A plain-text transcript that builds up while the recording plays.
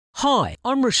Hi,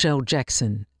 I'm Rochelle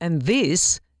Jackson, and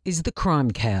this is The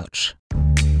Crime Couch.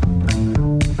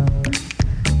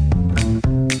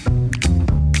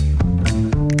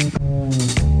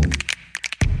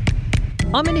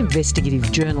 I'm an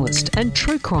investigative journalist and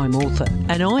true crime author,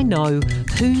 and I know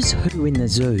who's who in the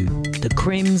zoo, the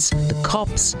crims, the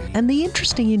cops, and the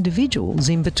interesting individuals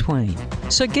in between.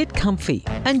 So get comfy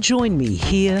and join me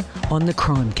here on The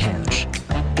Crime Couch.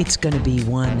 It's going to be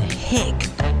one heck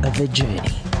of a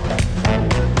journey.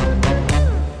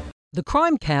 The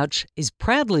Crime Couch is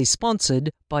proudly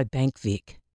sponsored by Bank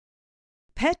Vic.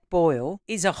 Pat Boyle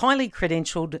is a highly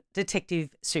credentialed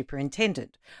detective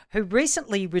superintendent who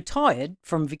recently retired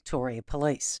from Victoria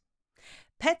Police.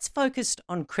 Pat's focused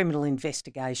on criminal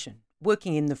investigation,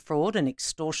 working in the fraud and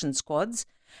extortion squads,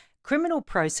 criminal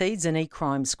proceeds and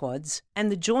e-crime squads,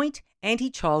 and the joint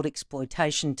anti-child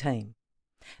exploitation team.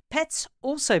 Pat's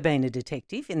also been a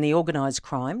detective in the organised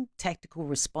crime, tactical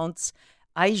response,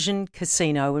 Asian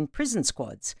casino and prison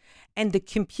squads, and the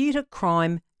computer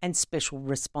crime and special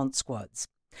response squads.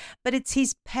 But it's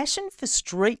his passion for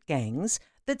street gangs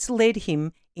that's led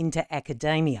him into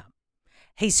academia.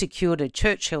 He secured a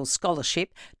Churchill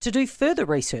Scholarship to do further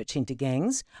research into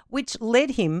gangs, which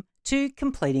led him to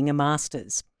completing a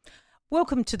master's.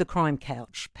 Welcome to the Crime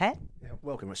Couch, Pat. Yeah,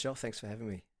 welcome, Rochelle. Thanks for having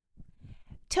me.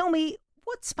 Tell me,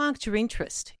 what sparked your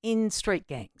interest in street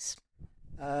gangs?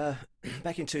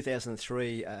 Back in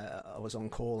 2003, I was on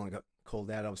call and got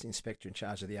called out. I was the inspector in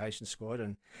charge of the Asian squad,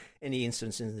 and any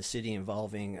incidents in the city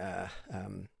involving the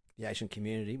Asian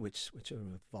community, which are of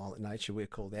a violent nature, we're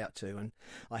called out to. And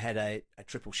I had a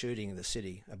triple shooting in the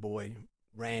city. A boy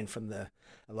ran from a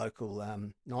local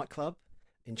nightclub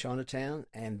in Chinatown,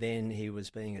 and then he was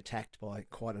being attacked by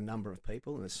quite a number of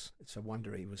people. And it's a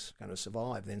wonder he was going to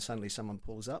survive. Then suddenly someone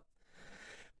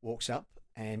walks up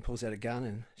and pulls out a gun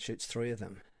and shoots three of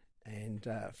them. And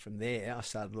from there, I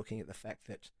started looking at the fact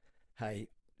that, hey,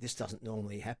 this doesn't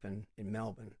normally happen in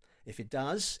Melbourne. If it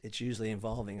does, it's usually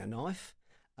involving a knife,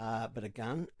 but a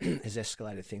gun has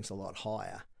escalated things a lot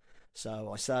higher.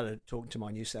 So I started talking to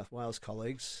my New South Wales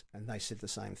colleagues, and they said the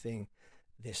same thing.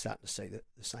 They're starting to see the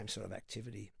same sort of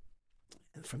activity.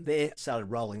 And from there, it started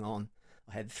rolling on.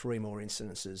 I had 3 more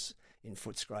incidences in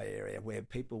Footscray area where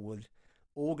people would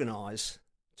organise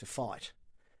to fight,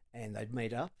 and they'd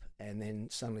meet up and then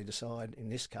suddenly decide, in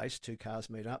this case, 2 cars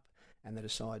meet up and they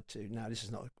decide no, this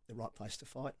is not the right place to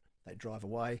fight. They drive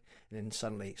away, and then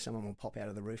suddenly someone will pop out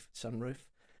of the sunroof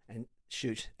and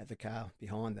shoot at the car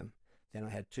behind them. Then I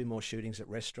had 2 more shootings at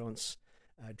restaurants,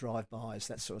 drive-bys,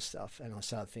 that sort of stuff, and I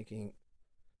started thinking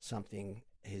something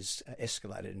has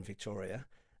escalated in Victoria,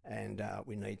 and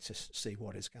we need to see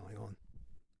what is going on.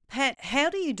 Pat, how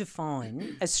do you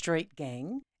define a street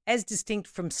gang as distinct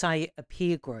from, say, a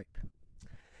peer group?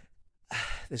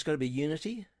 There's got to be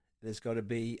unity. There's got to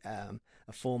be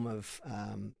a form of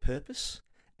purpose,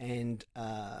 and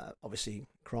obviously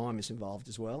crime is involved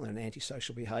as well, and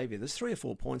antisocial behaviour. There's 3 or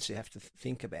 4 points you have to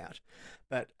think about,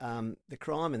 but the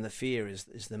crime and the fear is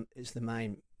the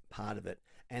main part of it,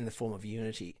 and the form of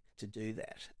unity to do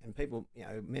that. And people,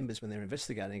 members, when they're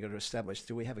investigating, got to establish,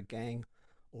 do we have a gang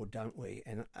or don't we?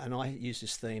 And I use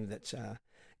this theme that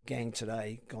gang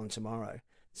today, gone tomorrow.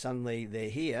 Suddenly they're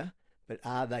here, but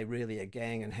are they really a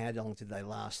gang, and how long did they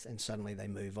last? And suddenly they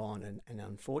move on. And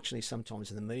unfortunately,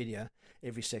 sometimes in the media,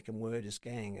 every second word is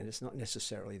gang, and it's not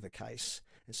necessarily the case.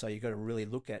 And so you've got to really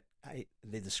look at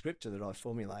the descriptor that I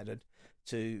formulated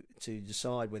to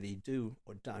decide whether you do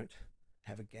or don't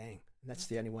have a gang. And that's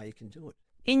the only way you can do it.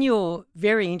 In your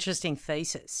very interesting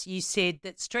thesis, you said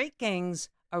that street gangs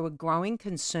are a growing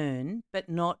concern but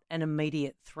not an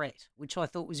immediate threat, which I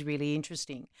thought was really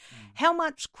interesting. How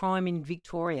much crime in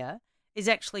Victoria is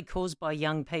actually caused by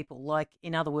young people, like,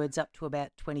 in other words, up to about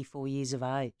 24 years of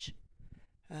age?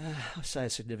 I'd say a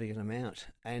significant amount.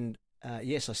 And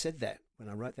yes, I said that when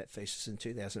I wrote that thesis in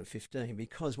 2015,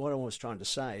 because what I was trying to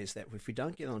say is that if we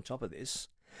don't get on top of this,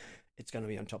 it's going to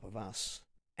be on top of us.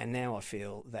 And now I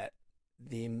feel that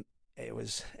the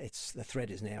threat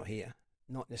is now here.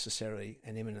 Not necessarily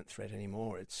an imminent threat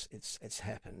anymore. It's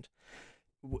happened.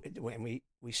 When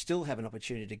we still have an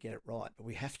opportunity to get it right, but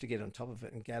we have to get on top of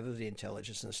it and gather the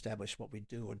intelligence and establish what we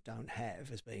do or don't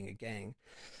have as being a gang.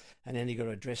 And then you've got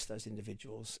to address those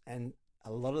individuals. And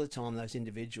a lot of the time, those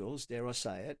individuals, dare I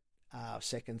say it, are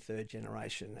 2nd, 3rd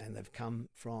generation, and they've come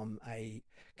from a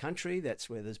country that's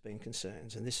where there's been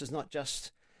concerns. And this is not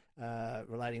just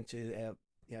relating to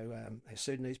our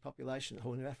Sudanese population, the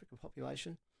Horn of Africa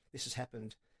population. This has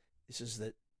happened. This is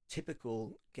the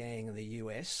typical gang in the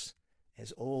US,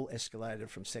 has all escalated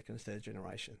from 2nd and 3rd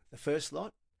generation. The first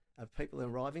lot of people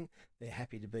arriving. They're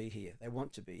happy to be here. They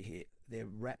want to be here. They're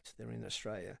rapt. They're in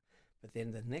Australia. But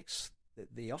then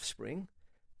the offspring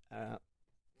are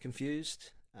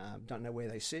confused, don't know where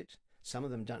they sit. Some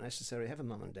of them don't necessarily have a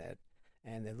mum and dad,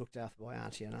 and they're looked after by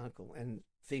auntie and uncle, and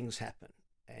things happen.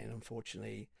 And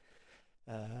unfortunately,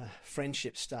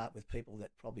 friendships start with people that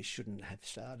probably shouldn't have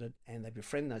started, and they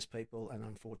befriend those people, and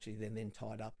unfortunately they're then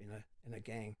tied up in a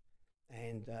gang.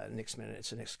 And next minute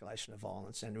it's an escalation of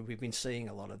violence, and we've been seeing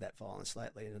a lot of that violence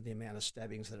lately, and the amount of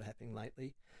stabbings that are happening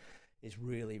lately is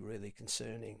really, really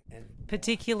concerning. And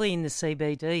particularly in the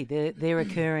CBD, they're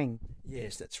occurring.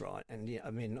 Yes, that's right. And yeah,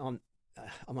 I mean, I'm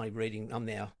only reading. I'm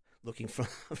now looking from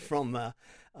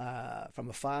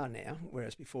afar now,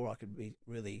 whereas before I could be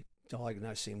really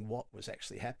diagnosing what was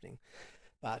actually happening.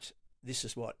 But this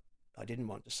is what I didn't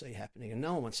want to see happening, and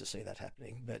no one wants to see that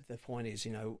happening. But the point is,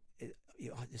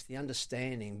 it's the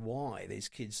understanding why these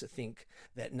kids think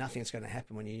that nothing's going to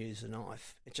happen when you use a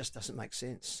knife. It just doesn't make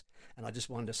sense. And I just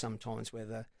wonder sometimes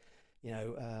whether,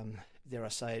 dare I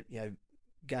say it,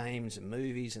 games and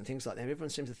movies and things like that, everyone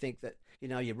seems to think that,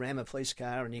 you ram a police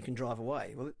car and you can drive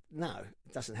away. Well, no,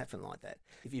 it doesn't happen like that.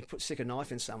 If you stick a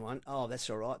knife in someone, oh, that's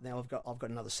all right. Now I've got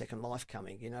another second life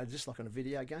coming, just like on a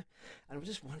video game. And I'm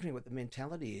just wondering what the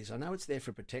mentality is. I know it's there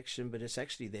for protection, but it's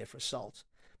actually there for assault,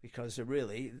 because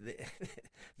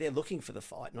they're looking for the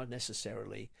fight, not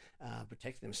necessarily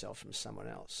protecting themselves from someone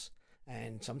else.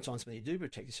 And sometimes when you do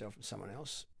protect yourself from someone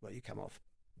else, well, you come off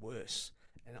worse.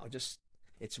 And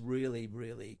it's really,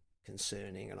 really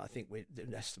concerning. And I think there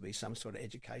has to be some sort of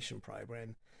education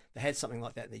program. They had something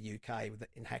like that in the UK.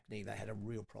 In Hackney, they had a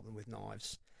real problem with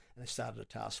knives. And they started a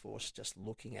task force just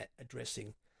looking at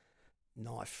addressing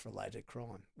knife-related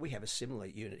crime. We have a similar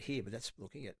unit here, but that's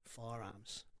looking at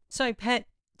firearms. So, Pat,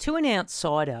 to an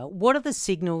outsider, what are the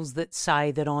signals that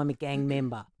say that I'm a gang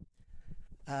member?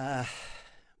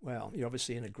 Well, you're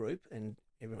obviously in a group, and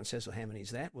everyone says, well, how many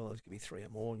is that? Well, it could be 3 or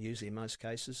more, usually in most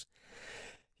cases.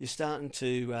 You're starting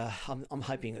to, I'm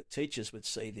hoping that teachers would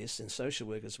see this and social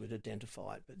workers would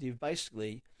identify it, but you're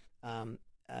basically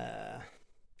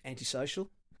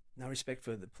antisocial, no respect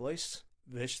for the police,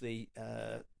 virtually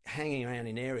hanging around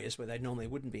in areas where they normally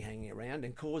wouldn't be hanging around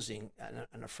and causing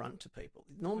an affront to people.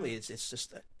 Normally it's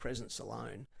just that presence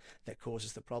alone that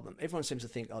causes the problem. Everyone seems to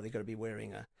think, oh, they've got to be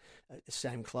wearing the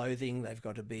same clothing, they've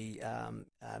got to be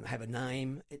have a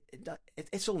name.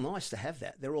 It's all nice to have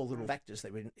that. They're all little factors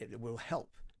that will help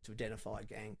to identify a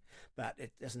gang, but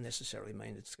it doesn't necessarily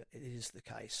mean it is the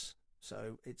case.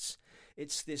 So it's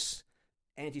this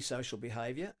antisocial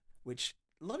behaviour, which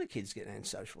a lot of kids get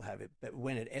antisocial habit, but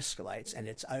when it escalates and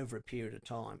it's over a period of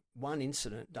time, one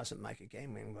incident doesn't make a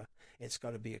gang member. It's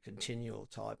got to be a continual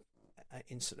type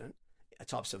incident,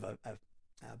 types of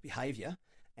behaviour,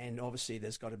 and obviously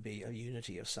there's got to be a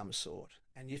unity of some sort.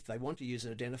 And if they want to use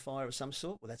an identifier of some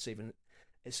sort, well, that's even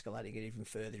escalating it even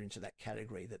further into that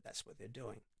category that's what they're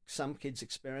doing. Some kids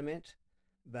experiment,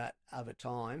 but over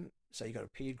time, so you've got a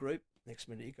peer group, next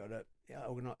minute you've got a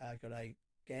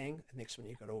gang, and next minute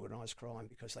you've got organised crime,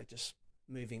 because they're just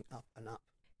moving up and up.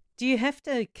 Do you have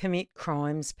to commit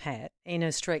crimes, Pat, in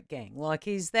a street gang? Like,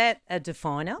 is that a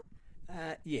definer?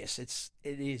 Yes, it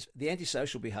is. The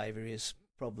antisocial behaviour is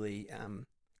probably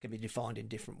can be defined in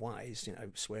different ways.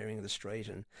 Swearing in the street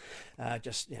and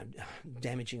just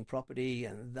damaging property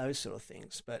and those sort of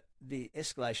things. But the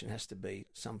escalation has to be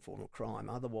some form of crime.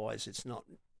 Otherwise, it's not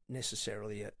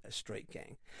necessarily a street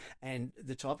gang. And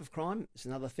the type of crime is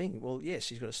another thing. Well, yes,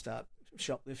 you've got to start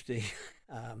shoplifting,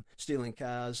 stealing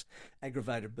cars,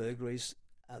 aggravated burglaries,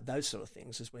 those sort of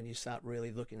things is when you start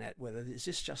really looking at whether is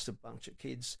this just a bunch of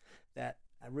kids that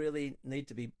really need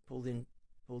to be pulled in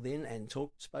and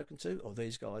spoken to, or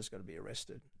these guys got to be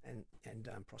arrested and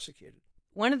prosecuted.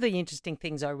 One of the interesting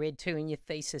things I read too in your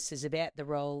thesis is about the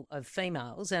role of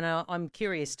females, and I'm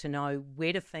curious to know,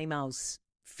 where do females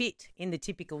fit in the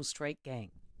typical street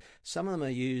gang? Some of them are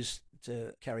used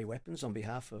to carry weapons on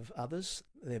behalf of others.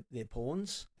 They're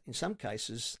pawns. In some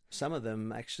cases, some of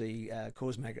them actually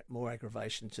cause more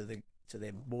aggravation to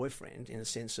their boyfriend, in the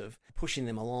sense of pushing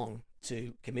them along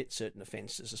to commit certain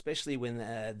offences, especially when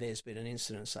there's been an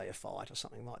incident, say a fight or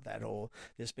something like that, or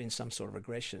there's been some sort of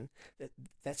aggression.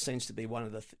 That seems to be one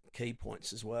of the key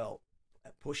points as well,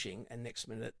 pushing, and next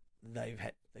minute they've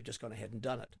just gone ahead and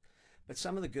done it. But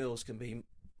some of the girls can be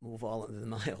more violent than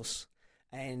the males,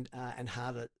 and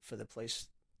harder for the police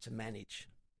to manage.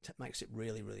 That makes it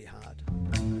really, really hard.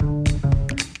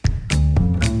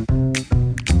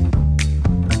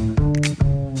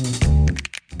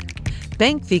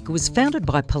 Bank Vic was founded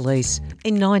by police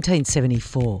in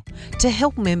 1974 to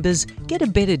help members get a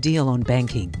better deal on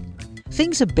banking.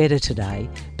 Things are better today,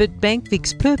 but Bank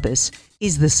Vic's purpose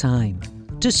is the same: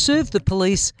 to serve the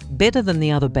police better than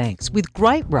the other banks with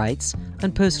great rates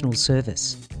and personal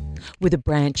service. With a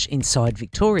branch inside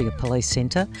Victoria Police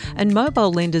Centre and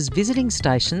mobile lenders visiting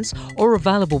stations or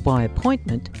available by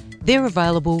appointment, they're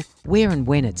available where and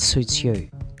when it suits you.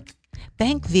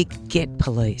 Bank Vic get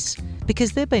police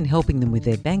because they've been helping them with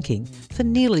their banking for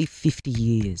nearly 50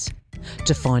 years.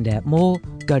 To find out more,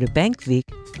 go to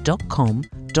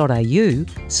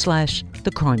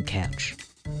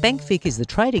bankvic.com.au/thecrimecouch. Bank Vic is the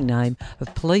trading name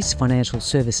of Police Financial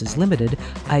Services Limited,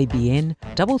 ABN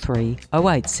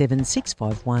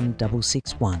 33087651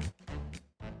 661.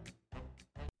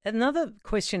 Another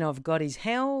question I've got is,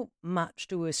 how much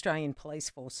do Australian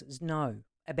police forces know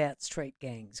about street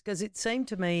gangs? Because it seemed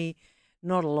to me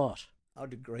not a lot.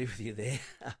 I'd agree with you there.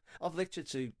 I've lectured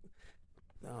to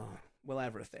well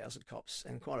over 1,000 cops,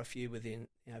 and quite a few within,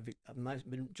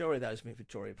 majority of those have been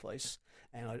Victoria Police,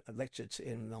 and I lectured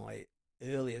in my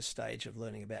earlier stage of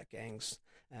learning about gangs,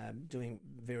 doing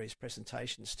various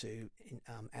presentations to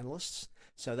analysts,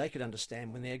 so they could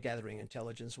understand when they're gathering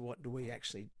intelligence, what do we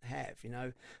actually have?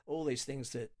 All these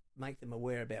things that make them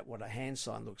aware about what a hand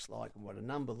sign looks like and what a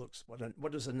number looks,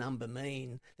 what does a number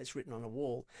mean that's written on a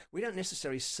wall. We don't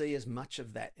necessarily see as much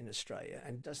of that in Australia,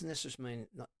 and it doesn't necessarily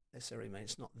mean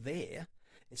it's not there.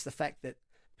 It's the fact that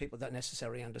people don't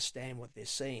necessarily understand what they're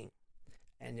seeing,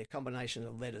 and the combination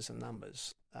of letters and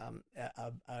numbers are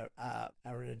an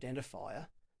identifier,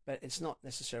 but it's not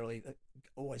necessarily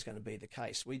always going to be the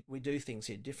case. We do things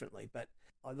here differently, but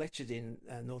I lectured in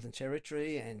Northern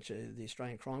Territory and to the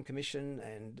Australian Crime Commission,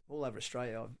 and all over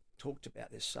Australia I've talked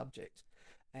about this subject,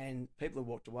 and people have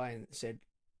walked away and said,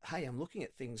 hey, I'm looking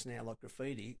at things now like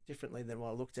graffiti differently than what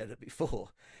I looked at it before,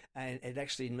 and it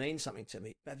actually means something to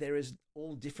me. But there is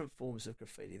all different forms of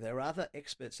graffiti. There are other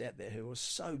experts out there who are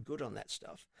so good on that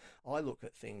stuff. I look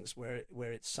at things where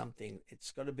it's something, it's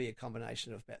got to be a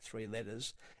combination of about 3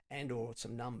 letters and or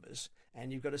some numbers,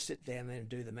 and you've got to sit down there and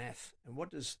do the math. And what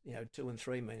does 2 and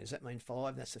 3 mean? Does that mean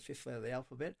 5? That's the 5th letter of the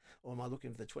alphabet, or am I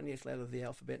looking for the 20th letter of the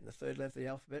alphabet and the 3rd letter of the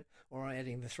alphabet, or am I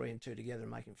adding the 3 and 2 together and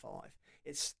making 5?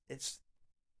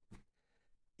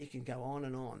 It can go on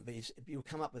and on, but you'll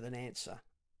come up with an answer.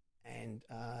 And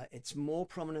it's more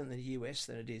prominent in the US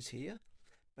than it is here,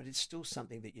 but it's still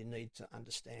something that you need to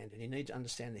understand. And you need to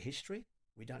understand the history.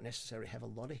 We don't necessarily have a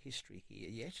lot of history here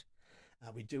yet.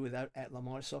 We do with outlaw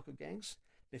motorcycle gangs.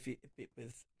 With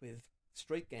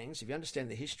street gangs, if you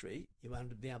understand the history, you will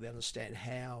be able to understand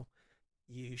how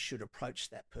you should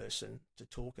approach that person to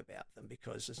talk about them,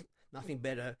 because there's nothing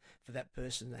better for that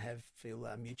person to feel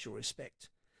mutual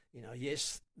respect.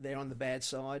 Yes, they're on the bad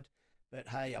side, but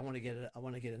hey, I want to get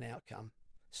an outcome.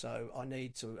 So I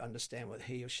need to understand what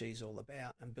he or she's all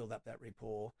about and build up that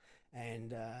rapport.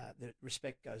 And the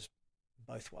respect goes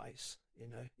both ways.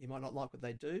 You might not like what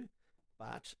they do,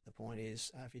 but the point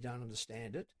is, if you don't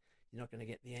understand it, you're not going to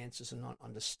get the answers and not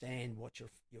understand what you're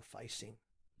facing.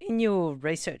 In your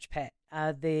research, Pat,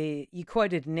 you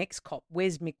quoted an ex-cop,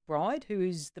 Wes McBride, who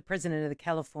is the president of the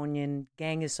Californian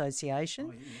Gang Association.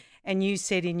 Oh, yeah. And you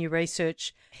said in your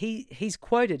research, he's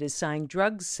quoted as saying,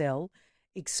 drugs sell,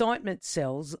 excitement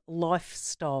sells,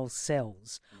 lifestyle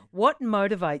sells. Yeah. What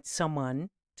motivates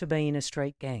someone to be in a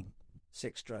street gang?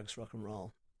 Sex, drugs, rock and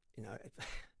roll. I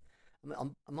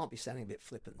might be sounding a bit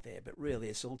flippant there, but really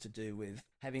it's all to do with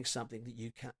having something that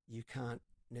you can't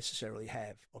necessarily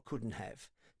have or couldn't have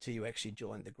till you actually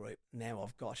join the group. Now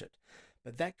I've got it.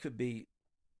 But that could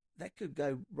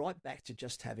go right back to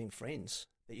just having friends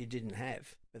that you didn't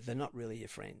have, but they're not really your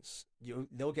friends.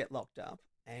 They'll get locked up,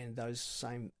 and those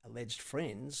same alleged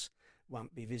friends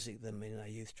won't be visiting them in a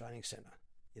youth training centre.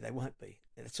 They won't be.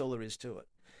 That's all there is to it.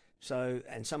 So,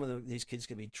 and some of these kids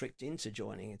can be tricked into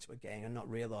joining into a gang and not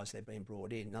realise they've been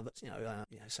brought in. Now,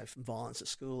 say from violence at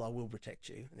school, I will protect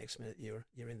you. Next minute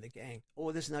you're in the gang,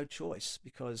 or there's no choice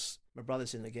because my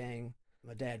brother's in the gang,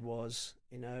 my dad was,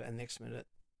 and next minute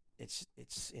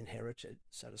it's inherited,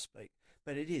 so to speak.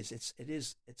 But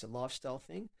it's a lifestyle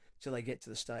thing till they get to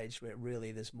the stage where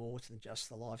really there's more than just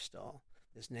the lifestyle.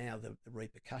 There's now the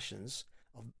repercussions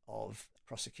of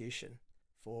prosecution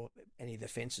for any of the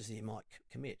offences that you might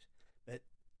commit. But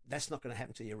that's not going to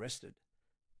happen until you're arrested.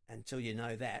 Until you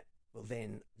know that, well,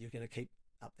 then you're going to keep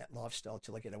up that lifestyle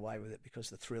till they get away with it because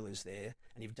the thrill is there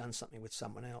and you've done something with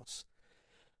someone else.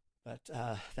 But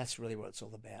that's really what it's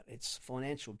all about. It's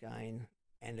financial gain,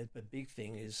 and the big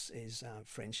thing is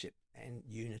friendship and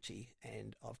unity.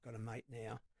 And I've got a mate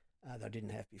now that I didn't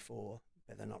have before,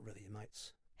 but they're not really your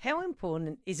mates. How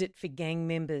important is it for gang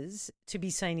members to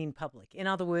be seen in public? In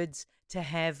other words, to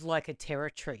have like a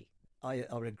territory? I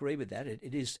would agree with that.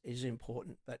 It is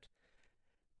important, but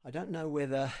I don't know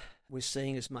whether we're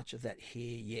seeing as much of that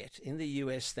here yet. In the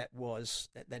US, that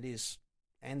is,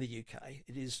 and the UK,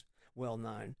 it is well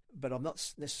known. But I'm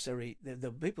not necessarily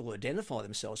the people who identify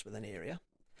themselves with an area.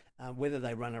 Whether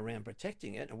they run around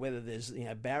protecting it, or whether there's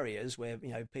barriers where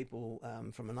people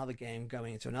from another gang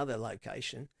going into another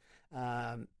location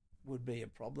would be a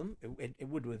problem. It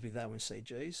would with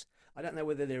ONCGs. I don't know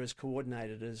whether they're as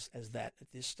coordinated as that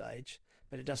at this stage,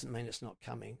 but it doesn't mean it's not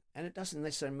coming, and it doesn't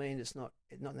necessarily mean it's not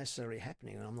necessarily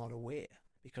happening, and I'm not aware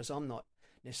because I'm not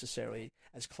necessarily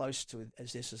as close to it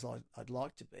as this as I'd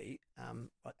like to be,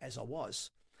 as I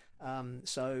was.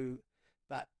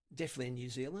 But definitely in New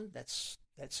Zealand,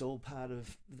 that's all part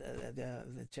of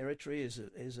the territory is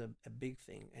a big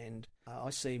thing, and I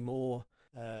see more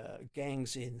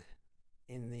gangs in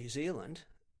New Zealand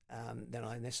than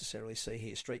I necessarily see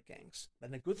here, street gangs.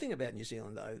 But the good thing about New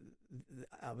Zealand, though,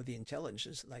 with the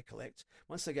intelligence that they collect,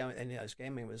 once they go and those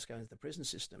gang members go into the prison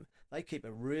system, they keep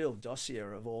a real dossier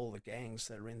of all the gangs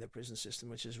that are in the prison system,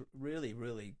 which is really,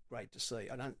 really great to see.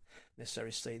 I don't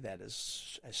necessarily see that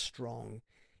as strong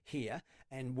here,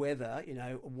 and whether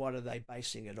what are they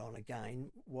basing it on?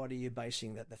 Again, what are you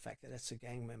basing the fact that it's a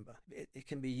gang member? It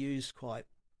can be used quite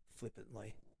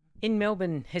flippantly. In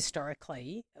Melbourne,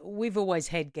 historically, we've always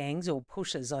had gangs, or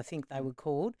pushers, I think they were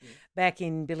called. Yeah. Back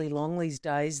in Billy Longley's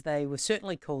days, they were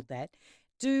certainly called that.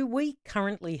 Do we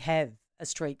currently have a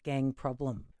street gang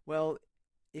problem? Well,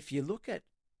 if you look at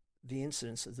the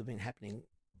incidents that have been happening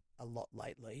a lot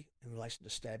lately in relation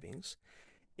to stabbings,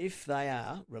 if they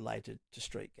are related to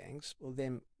street gangs, well,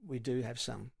 then we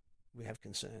have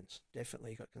concerns,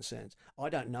 definitely got concerns. I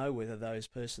don't know whether those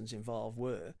persons involved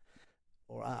were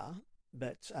or are,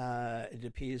 but it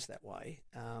appears that way.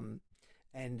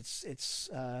 And it's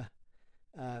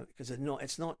because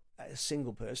it's not a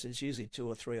single person, it's usually two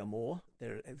or three or more that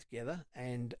are together,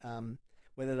 and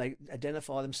whether they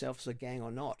identify themselves as a gang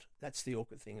or not, that's the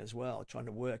awkward thing as well, trying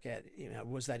to work out,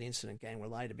 was that incident gang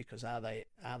related, because are they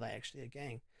actually a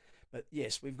gang? But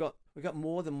yes, we've got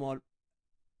more than what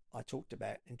I talked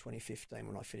about in 2015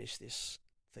 when I finished this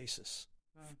thesis,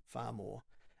 far more.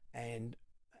 And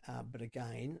but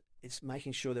again, it's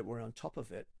making sure that we're on top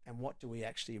of it, and what do we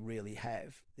actually really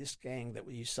have? This gang that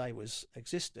you say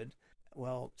existed,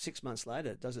 well, 6 months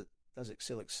later, does it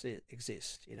still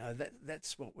exist?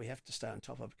 That's what we have to stay on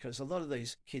top of, because a lot of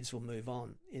these kids will move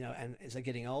on, and as they're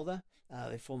getting older,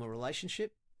 they form a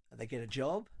relationship, they get a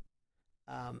job,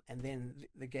 and then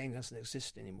the gang doesn't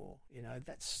exist anymore.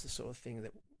 That's the sort of thing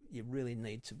that you really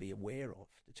need to be aware of,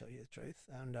 to tell you the truth,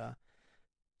 and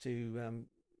to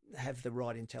have the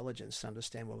right intelligence to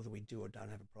understand whether we do or don't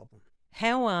have a problem.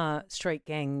 How are street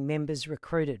gang members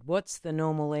recruited? What's the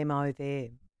normal MO there?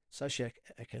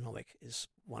 Socioeconomic is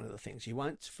one of the things. You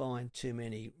won't find too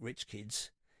many rich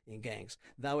kids in gangs,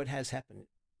 though it has happened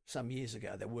some years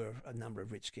ago. There were a number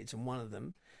of rich kids, and one of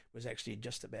them was actually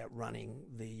just about running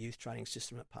the youth training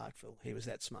system at Parkville. He was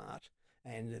that smart,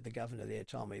 and the governor there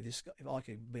told me, "This guy, if I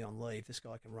could be on leave, this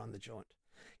guy can run the joint."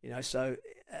 So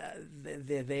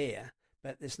they're there,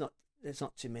 but there's not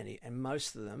too many, and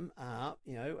most of them are.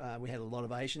 We had a lot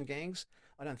of Asian gangs.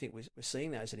 I don't think we're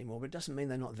seeing those anymore, but it doesn't mean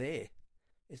they're not there.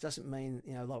 It doesn't mean,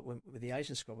 like with the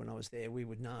Asian squad when I was there, we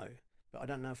would know, but I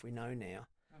don't know if we know now.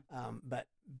 But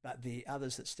the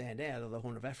others that stand out are the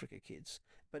Horn of Africa kids,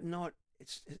 but not.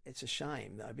 It's a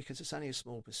shame though, because it's only a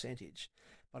small percentage,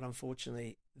 but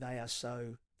unfortunately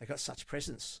they've got such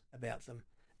presence about them,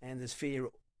 and there's fear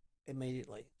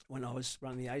immediately. When I was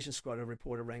running the Asian squad, a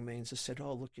reporter rang me and just said,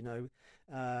 "Oh, look,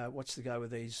 what's the go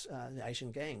with these the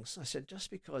Asian gangs?" I said, "Just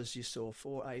because you saw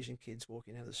 4 Asian kids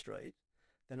walking down the street,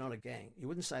 they're not a gang. You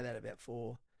wouldn't say that about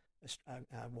 4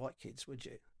 white kids, would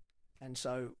you?" And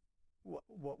so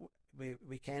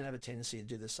we can have a tendency to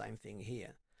do the same thing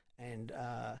here. And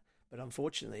but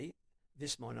unfortunately,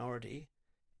 this minority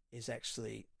is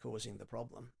actually causing the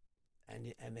problem,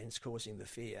 and then it's causing the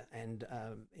fear. And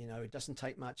it doesn't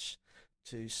take much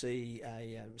to see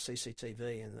a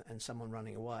CCTV and someone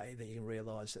running away that you can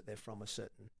realise that they're from a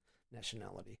certain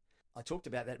nationality. I talked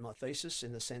about that in my thesis,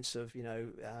 in the sense of,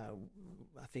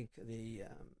 I think the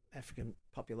African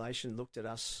population looked at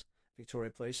us,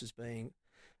 Victoria Police, as being,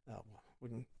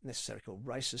 wouldn't necessarily call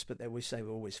racist, but we say we're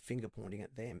always finger pointing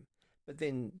at them. But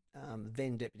then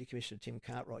Deputy Commissioner Tim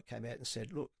Cartwright came out and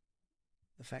said, "Look,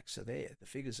 the facts are there, the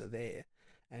figures are there."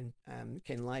 And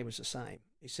Ken Lay was the same.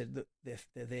 He said, "Look,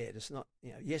 they're there. It's not,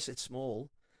 yes, it's small,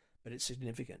 but it's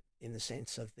significant in the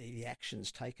sense of the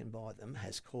actions taken by them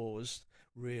has caused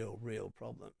real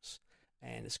problems,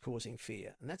 and it's causing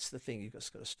fear." And that's the thing you've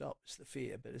just got to stop, is the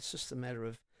fear. But it's just a matter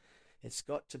of, It's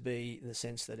got to be in the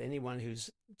sense that anyone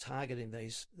who's targeting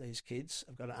these kids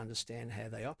have got to understand how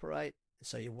they operate,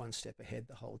 so you're one step ahead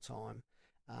the whole time.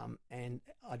 And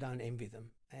I don't envy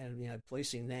them. And,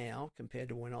 policing now compared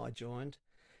to when I joined,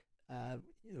 there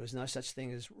was no such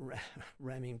thing as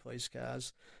ramming police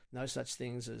cars, no such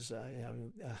things as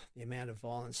the amount of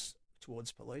violence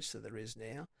towards police that there is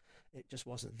now. It just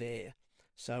wasn't there.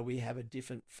 So we have a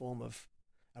different form of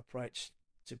approach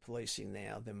to policing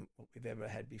now than what we've ever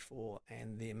had before,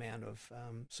 and the amount of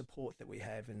support that we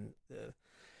have and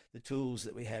the tools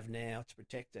that we have now to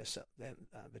protect us,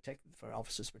 for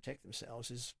officers to protect themselves,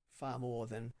 is far more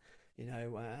than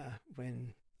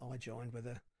when I joined with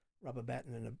a rubber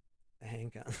baton and a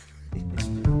handgun.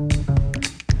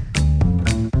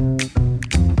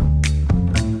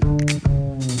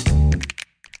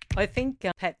 I think,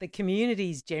 Pat, the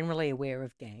community is generally aware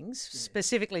of gangs,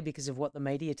 specifically because of what the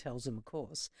media tells them, of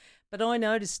course. But I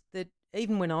noticed that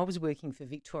even when I was working for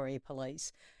Victoria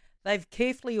Police, they've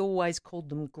carefully always called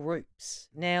them groups.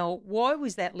 Now, why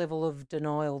was that level of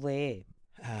denial there?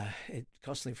 It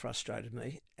constantly frustrated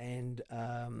me, and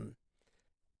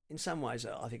in some ways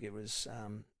I think it was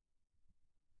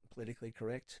politically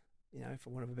correct, for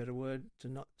want of a better word, to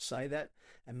not say that,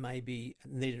 and maybe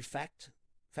needed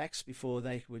facts before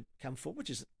they would come forward, which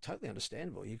is totally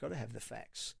understandable. You've got to have the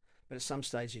facts. But at some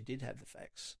stage you did have the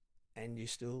facts and you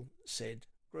still said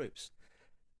groups.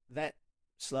 That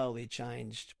slowly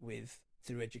changed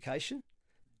through education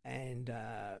and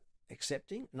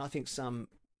accepting. And I think some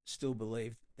still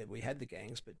believed that we had the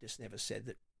gangs, but just never said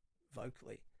that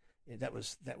vocally. That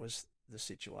was the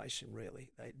situation, really.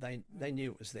 They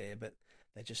knew it was there, but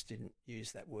they just didn't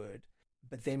use that word.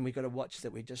 But then we've got to watch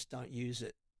that we just don't use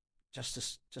it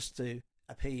just to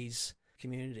appease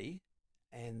community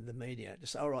and the media.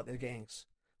 Just, all right, they're gangs.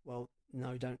 Well,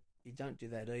 no, you don't do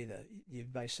that either. You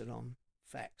base it on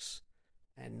facts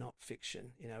and not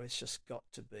fiction. It's just got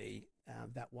to be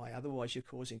that way. Otherwise, you're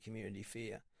causing community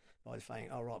fear by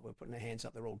saying, all right, we're putting our hands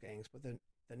up, they're all gangs, but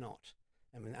they're not.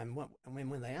 And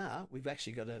when they are, we've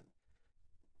actually got to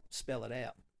spell it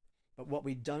out. But what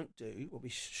we don't do, what we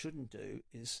shouldn't do,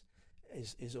 is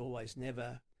always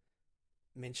never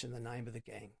mention the name of the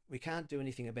gang. We can't do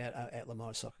anything about outlaw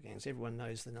motor cycle gangs. Everyone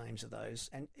knows the names of those.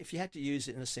 And if you had to use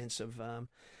it in a sense of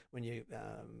when you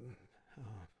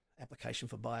application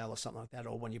for bail or something like that,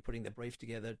 or when you're putting the brief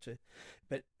together,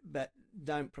 but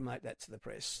don't promote that to the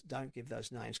press. Don't give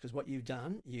those names, because what you've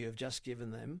done, you have just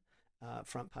given them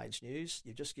front page news.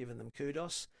 You've just given them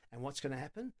kudos, and what's going to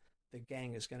happen? The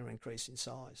gang is going to increase in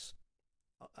size.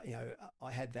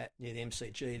 I had that near the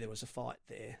MCG. There was a fight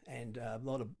there, and a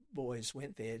lot of boys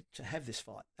went there to have this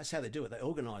fight. That's how they do it. They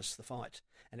organised the fight,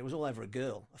 and it was all over a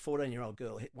girl, a 14-year-old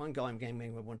girl. One guy in gang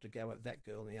member wanted to go with that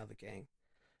girl and the other gang.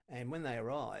 And when they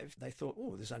arrived, they thought,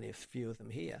 oh, there's only a few of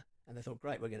them here. And they thought,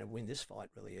 great, we're going to win this fight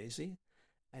really easy.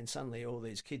 And suddenly all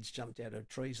these kids jumped out of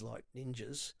trees like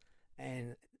ninjas,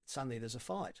 and suddenly there's a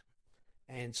fight.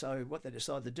 And so what they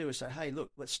decided to do is say, hey, look,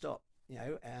 let's stop.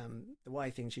 The way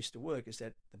things used to work is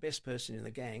that the best person in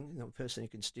the gang, the person who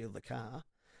can steal the car,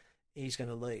 he's going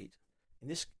to lead. In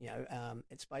this,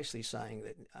 it's basically saying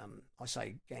that I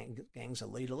say gangs are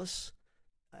leaderless.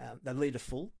 They're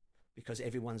leaderful because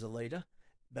everyone's a leader,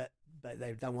 but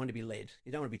they don't want to be led.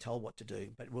 You don't want to be told what to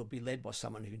do, but will be led by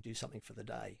someone who can do something for the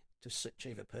day to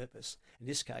achieve a purpose. In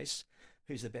this case,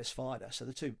 who's the best fighter? So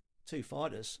the two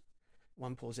fighters,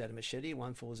 one pulls out a machete,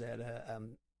 one pulls out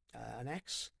an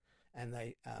axe. And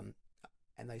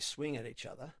they swing at each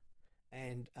other,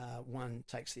 and one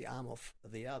takes the arm off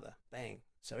of the other. Bang!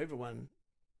 So everyone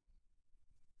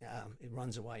it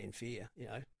runs away in fear.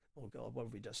 Oh God, what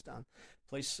have we just done?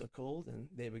 Police are called, and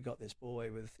there we got this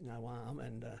boy with no arm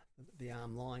and the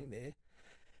arm lying there.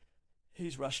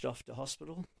 He's rushed off to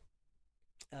hospital.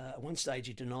 At one stage,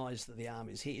 he denies that the arm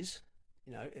is his.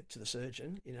 To the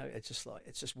surgeon. It's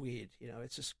just weird.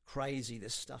 It's just crazy,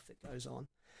 this stuff that goes on.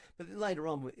 But later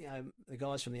on, the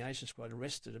guys from the Asian squad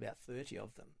arrested about 30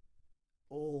 of them,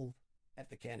 all at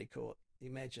the county court.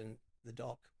 Imagine the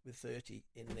dock with 30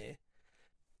 in there.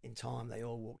 In time, they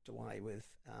all walked away with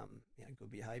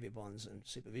good behaviour bonds and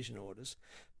supervision orders.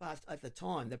 But at the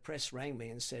time, the press rang me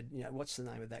and said, what's the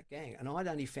name of that gang? And I'd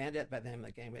only found out about the name of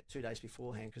that gang about 2 days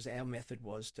beforehand, because our method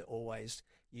was to always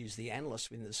use the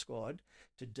analysts within the squad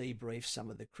to debrief some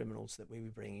of the criminals that we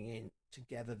were bringing in, to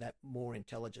gather that more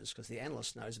intelligence, because the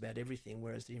analyst knows about everything,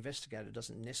 whereas the investigator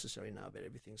doesn't necessarily know about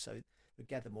everything. So we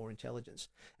gather more intelligence.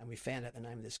 And we found out the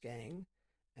name of this gang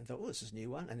and thought, this is a new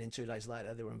one. And then 2 days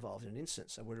later, they were involved in an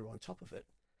incident, so we were on top of it.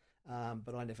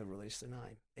 But I never released the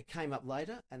name. It came up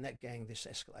later, and that gang just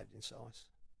escalated in size.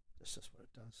 That's just what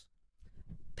it does.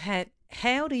 Pat,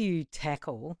 how do you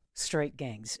tackle street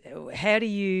gangs? How do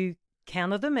you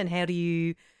counter them and how do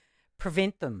you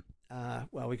prevent them?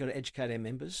 Well, we've got to educate our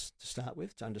members to start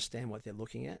with to understand what they're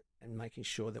looking at and making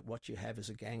sure that what you have is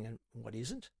a gang and what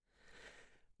isn't.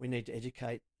 We need to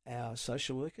educate our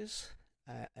social workers,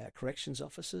 our corrections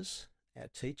officers, our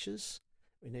teachers.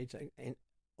 We need to, and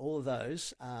all of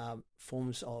those are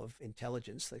forms of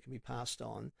intelligence that can be passed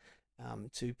on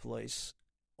to police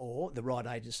or the right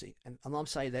agency. And I'm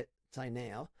saying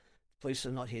now, police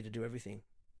are not here to do everything.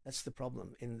 That's the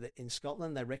problem. In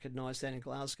Scotland, they recognise that in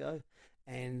Glasgow,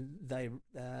 and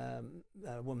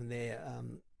a woman there,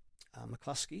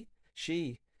 McCluskey,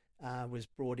 she was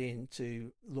brought in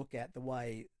to look at the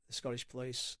way the Scottish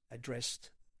police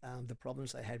addressed the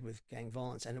problems they had with gang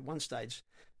violence. And at one stage,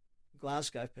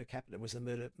 Glasgow per capita was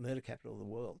the murder capital of the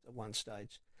world at one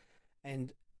stage.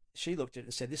 And she looked at it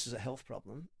and said, this is a health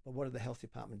problem, but what are the health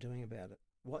department doing about it?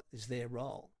 What is their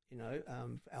role?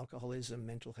 Alcoholism,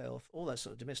 mental health, all those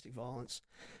sort of domestic violence,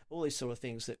 all these sort of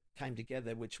things that came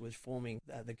together, which was forming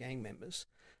the gang members,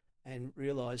 and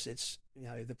realised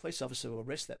the police officer will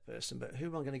arrest that person, but who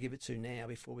am I going to give it to now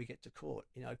before we get to court?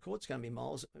 Court's going to be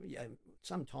miles,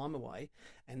 some time away,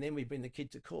 and then we bring the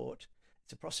kid to court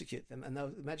to prosecute them, and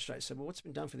the magistrate said, well, what's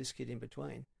been done for this kid in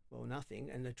between? Well, nothing,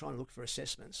 and they're trying to look for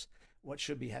assessments. What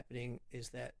should be happening is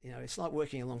that, it's like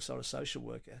working alongside a social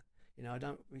worker.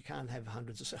 We can't have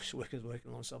hundreds of social workers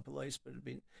working alongside police, but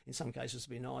in some cases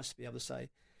it'd be nice to be able to say,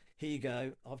 here you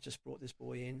go, I've just brought this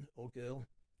boy in or girl,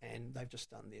 and they've just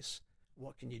done this.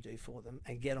 What can you do for them?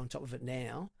 And get on top of it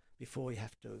now before you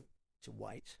have to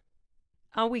wait.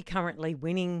 Are we currently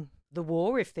winning the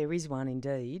war, if there is one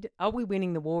indeed? Are we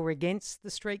winning the war against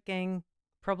the street gang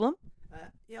problem?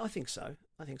 Yeah, I think so.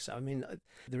 I mean,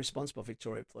 the responsible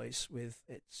Victoria Police with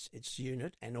its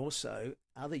unit and also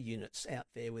other units out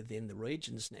there within the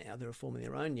regions now that are forming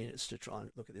their own units to try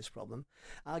and look at this problem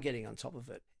are getting on top of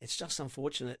it. It's just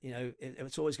unfortunate,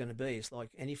 it's always going to be. It's like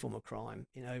any form of crime.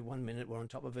 1 minute we're on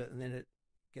top of it and then it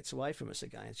gets away from us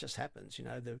again. It just happens.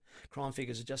 The crime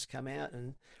figures have just come out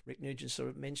and Rick Nugent sort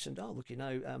of mentioned,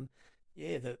 the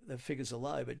figures are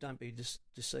low, but don't be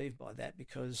deceived by that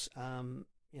because,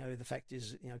 the fact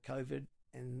is, COVID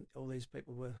and all these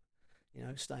people were,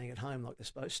 staying at home like they're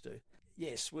supposed to.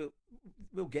 Yes, we'll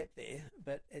get there,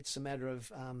 but it's a matter of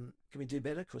can we do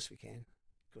better? Of course we can.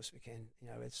 Of course we can.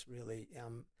 It's really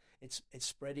it's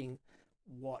spreading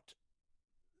what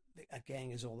a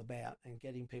gang is all about and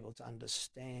getting people to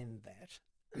understand that,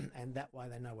 and that way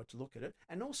they know what to look at it.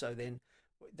 And also then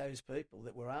those people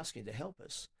that we're asking to help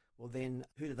us, well then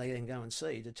who do they then go and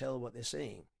see to tell what they're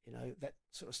seeing? That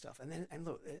sort of stuff. And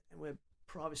look, we're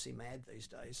privacy mad these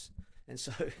days, and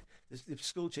so the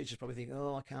school teachers probably think,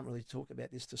 oh, I can't really talk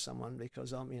about this to someone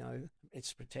because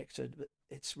it's protected. But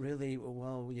it's really,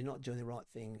 well, you're not doing the right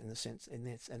thing in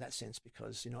that sense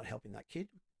because you're not helping that kid,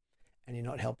 and you're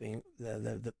not helping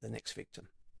the next victim.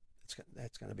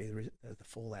 That's going to be the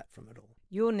fallout from it all.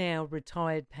 You're now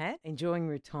retired, Pat, enjoying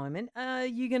retirement. Are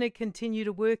you going to continue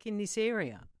to work in this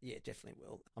area? Yeah, definitely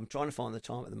will. I'm trying to find the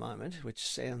time at the moment, which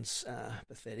sounds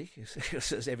pathetic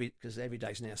because every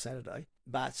day's now Saturday.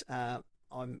 But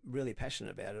I'm really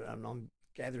passionate about it, and I'm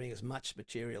gathering as much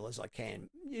material as I can,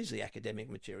 usually academic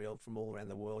material from all around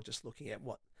the world, just looking at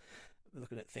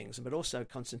things, but also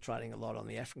concentrating a lot on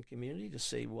the African community to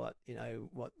see what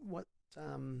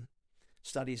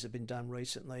studies have been done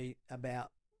recently about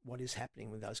what is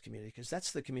happening with those communities, because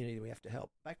that's the community we have to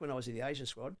help. Back when I was in the Asian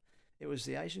squad, it was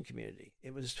the Asian community.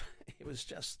 It was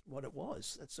just what it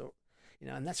was. That's all,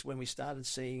 and that's when we started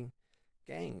seeing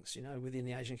gangs, within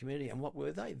the Asian community. And what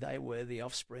were they? They were the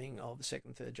offspring of the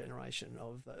second, third generation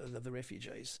of the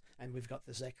refugees. And we've got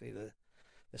exactly the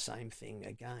same thing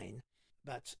again.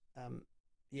 But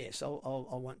yes, I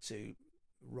want to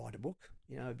write a book.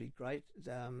 It'd be great.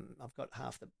 I've got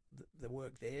half the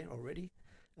work there already.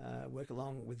 Work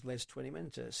along with Les Twentyman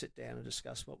to sit down and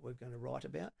discuss what we're going to write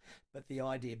about. But the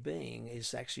idea being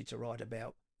is actually to write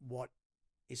about what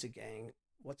is a gang,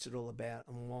 what's it all about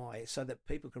and why, so that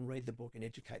people can read the book and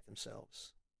educate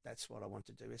themselves. That's what I want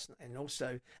to do. And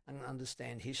also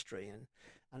understand history and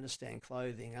understand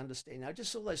clothing, understand,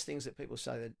 just all those things that people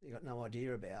say that you've got no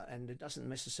idea about. And it doesn't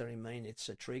necessarily mean it's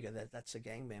a trigger that's a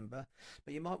gang member,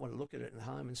 but you might want to look at it at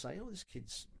home and say, oh, this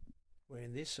kid's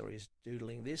wearing this, or he's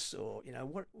doodling this, or,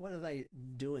 what are they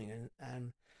doing,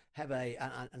 and have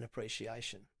an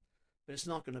appreciation. But it's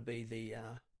not going to be the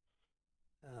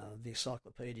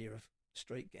encyclopedia of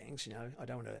street gangs. I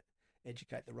don't want to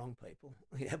educate the wrong people.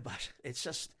 But it's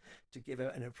just to give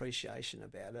an appreciation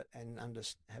about it and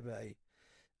have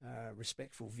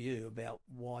respectful view about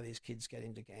why these kids get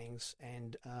into gangs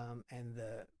and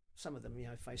some of them,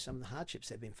 face some of the hardships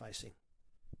they've been facing.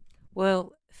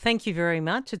 Well, thank you very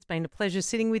much. It's been a pleasure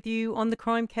sitting with you on the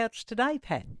Crime Couch today,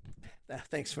 Pat.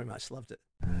 Thanks very much. Loved it.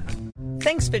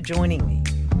 Thanks for joining me.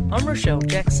 I'm Rochelle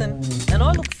Jackson, and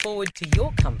I look forward to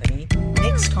your company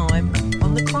next time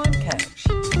on the Crime Couch.